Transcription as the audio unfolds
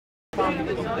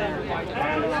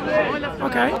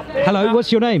Okay. Hello,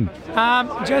 what's your name?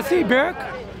 Jesse Burke.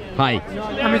 Hi.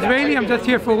 I'm Israeli. I'm just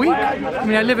here for a week. I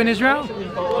mean, I live in Israel.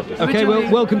 Okay, well,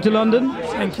 welcome to London.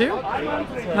 Thank you.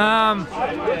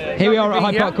 Here we are at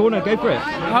Hyde Park Corner. Go for it.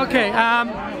 Okay.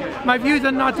 My views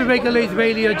are not the regular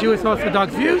Israeli or Jewish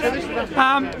Orthodox views.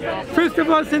 First of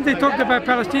all, since they talked about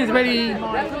Palestine-Israeli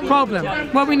problem,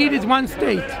 what we need is one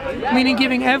state, meaning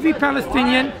giving every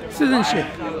Palestinian citizenship,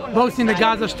 both in the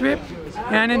Gaza Strip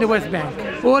and in the West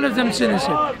Bank. All of them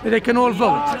citizenship, that they can all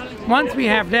vote. Once we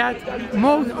have that,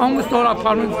 almost all our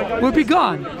problems will be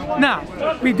gone. Now,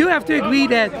 we do have to agree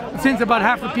that since about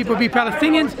half the people be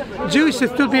Palestinians, Jews should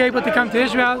still be able to come to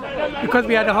Israel because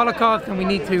we had the Holocaust and we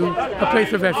need a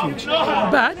place of refuge.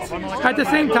 But at the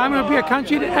same time, it will be a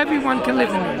country that everyone can live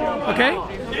in there, okay?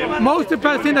 Most of the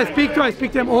Palestinians I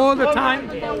speak to them all the time.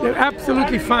 They're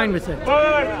absolutely fine with it.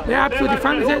 They're absolutely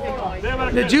fine with it.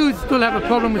 The Jews still have a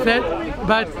problem with it,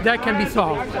 but that can be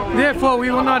solved. Therefore,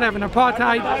 we will not have an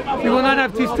apartheid. We will not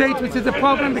have two states, which is a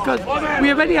problem because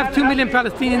we already have 2 million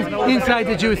Palestinians inside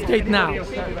the Jewish state now.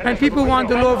 And people want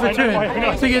the law of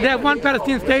return. So you'd have one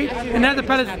Palestinian state, another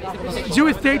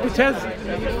Jewish state which has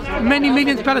many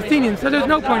millions of Palestinians. So there's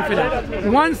no point for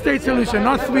that. One state solution,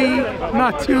 not 3,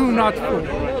 not 2, not 4.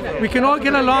 We can all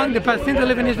get along. The Palestinians that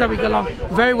live in Israel we get along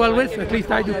very well with, at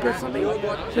least I do personally.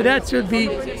 So that should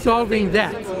be solving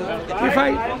that. If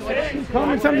I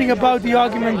comment something about the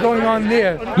argument going on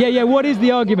there. Yeah, what is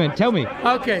the argument? Tell me.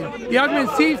 Okay, the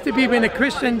argument seems to be between a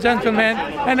Christian gentleman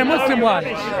and a Muslim wife.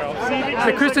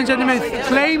 The Christian gentleman is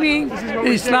claiming that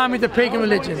Islam is a pagan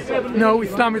religion. No,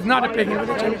 Islam is not a pagan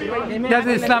religion. That's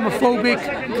an Islamophobic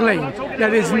claim.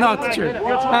 That is not true.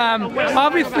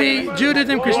 Obviously,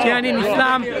 Judaism, Christianity, and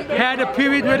Islam had a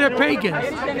period where they're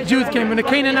pagans. Jews came from the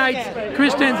Canaanites,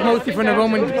 Christians mostly from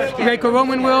the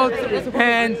Greco-Roman world,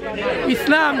 and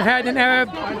Islam had an Arab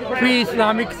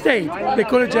pre-Islamic state. They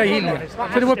call it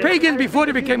Jahiliyyah. So they were pagans before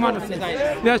they became monotheists.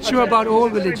 That's true about all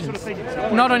religions,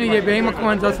 not only the Abrahamic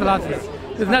ones or Salasis.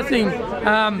 There's nothing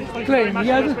claim.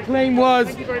 The other claim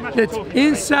was that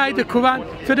inside the Quran,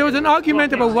 so there was an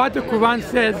argument about what the Quran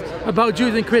says about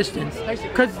Jews and Christians.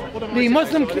 Because the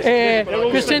Muslim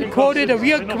Christian quoted a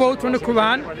real quote from the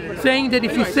Quran saying that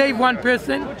if you save one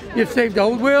person, you've saved the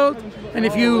whole world. And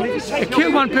if you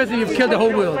kill one person, you've killed the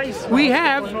whole world. We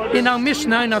have in our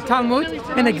Mishnah, in our Talmud,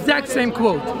 an exact same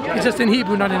quote. It's just in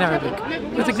Hebrew, not in Arabic.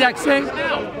 It's exact same.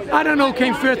 I don't know who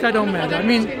came first, I don't matter. I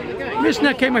mean,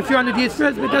 Mishnah came a few hundred years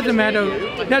first, but it doesn't matter.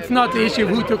 That's not the issue of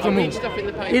who took from who.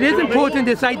 It is important,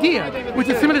 this idea, which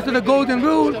is similar to the Golden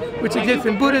Rule, which exists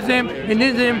in Buddhism, in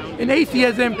Islam, in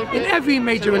atheism, in every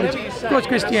major religion, of course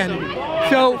Christianity.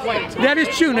 So that is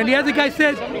true. And the other guy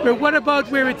said, but what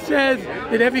about where it says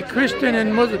that every Christian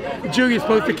and Muslim Jew is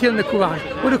supposed to kill in the Quran?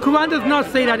 Well, the Quran does not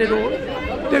say that at all.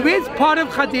 There is part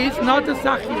of Hadith, not the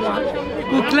Sahih one,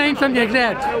 who claims something like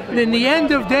that. And in the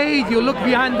end of days, you look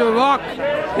behind the rock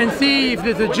and see if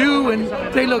there's a Jew and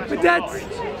say, look, but that's,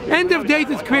 end of days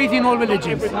is crazy in all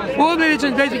religions. All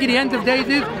religions, basically, the end of days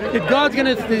is that God's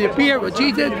going to appear, or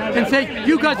Jesus, and say,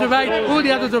 you guys are right, all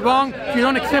the others are wrong, if you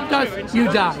don't accept us, you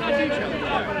die.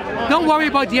 Don't worry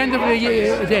about the end of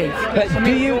the days. But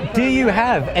do you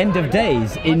have end of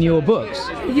days in your books?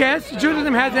 Yes,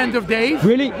 Judaism has end of days.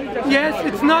 Really? Yes,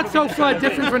 it's not so far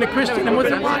different from the Christian and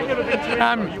Muslim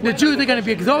one. The Jews are going to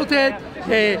be exalted.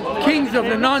 Kings of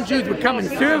the non-Jews would come and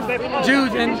serve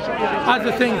Jews and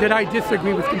other things that I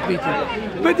disagree with completely.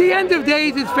 But the end of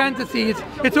days is fantasy.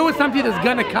 It's always something that's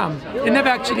going to come. It never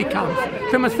actually comes.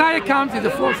 The Messiah comes, is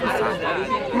a false Messiah.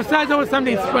 The Messiah is always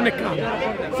something that's going to come.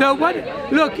 So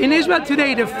look, in Israel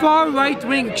today, the far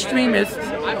right-wing extremists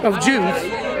of Jews,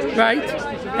 right?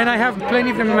 And I have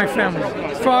plenty of them in my family.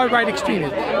 Far right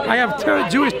extremists. I have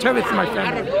Jewish terrorists in my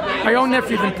family. My own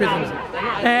nephews in prison.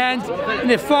 And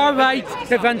the far right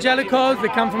evangelicals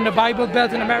that come from the Bible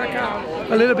Belt in America,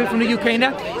 a little bit from the UK and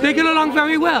that, they get along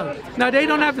very well. Now they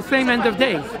don't have the same end of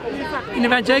days. In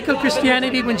evangelical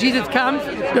Christianity, when Jesus comes,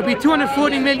 there'll be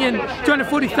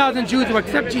 240,000 Jews who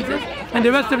accept Jesus, and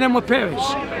the rest of them will perish.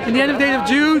 In the end of the days of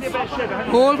Jews,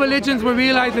 all religions will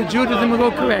realize that Judaism was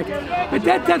all correct. But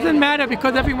that doesn't matter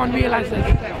because everyone realizes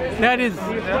that is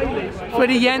for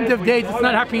the end of days. It's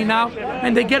not happening now.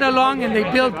 And they get along and they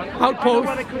build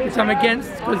outposts, which I'm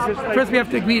against, because first we have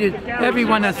to agree that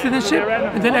everyone has citizenship,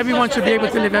 and then everyone should be able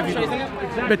to live everywhere.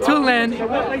 but till then,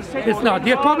 it's not.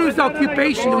 The problem is the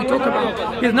occupation that we talk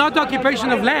about. It's not the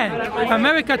occupation of land.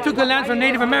 America took the land from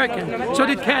Native Americans. So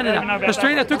did Canada.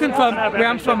 Australia took it from where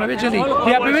I'm from originally.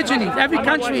 The Aborigines. Every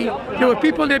country, there were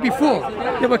people there before.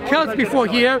 There were Celts before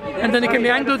here, and then there came the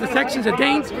Anglos, the Saxons, the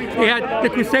Danes. They had the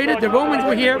Crusaders, the Romans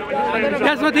were here.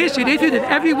 That's what the issue. The issue is that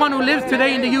everyone who lives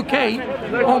today in the UK,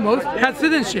 almost, has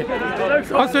citizenship.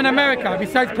 Also in America,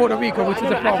 besides Puerto Rico, which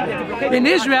is a problem. In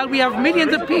Israel, we have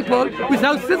millions of people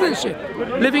without citizenship,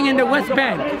 living in the West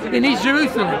Bank, in East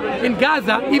Jerusalem, in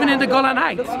Gaza, even in the Golan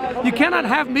Heights. You cannot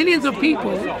have millions of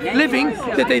people living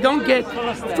that they don't get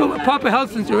proper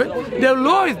health insurance. Their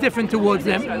law is different towards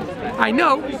them. I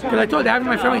know, because I told you, I have in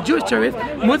my family Jewish terrorists,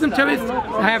 Muslim terrorists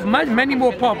have many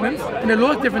more problems, and the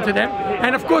law is different to them.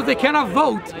 And of course, they cannot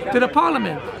vote to the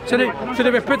parliament. So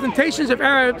the representations of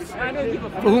Arabs,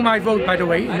 for whom I vote, by the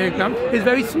way, in Islam, is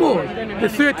very small.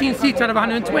 There's 13 seats out of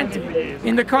 120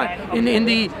 in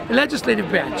the legislative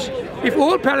branch. If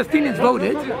all Palestinians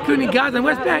voted, including Gaza and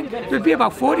West Bank, it would be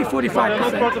about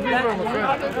 40–45%.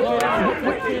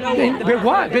 But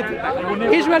what? But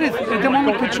Israel is at the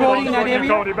moment patrolling that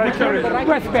area?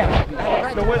 West Bank.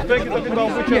 The West Bank is talking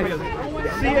about which area?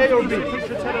 C, A, or B?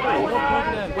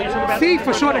 C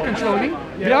for sure they're controlling.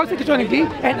 They're also controlling B.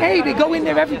 And A, they go in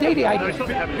there every day, they ID.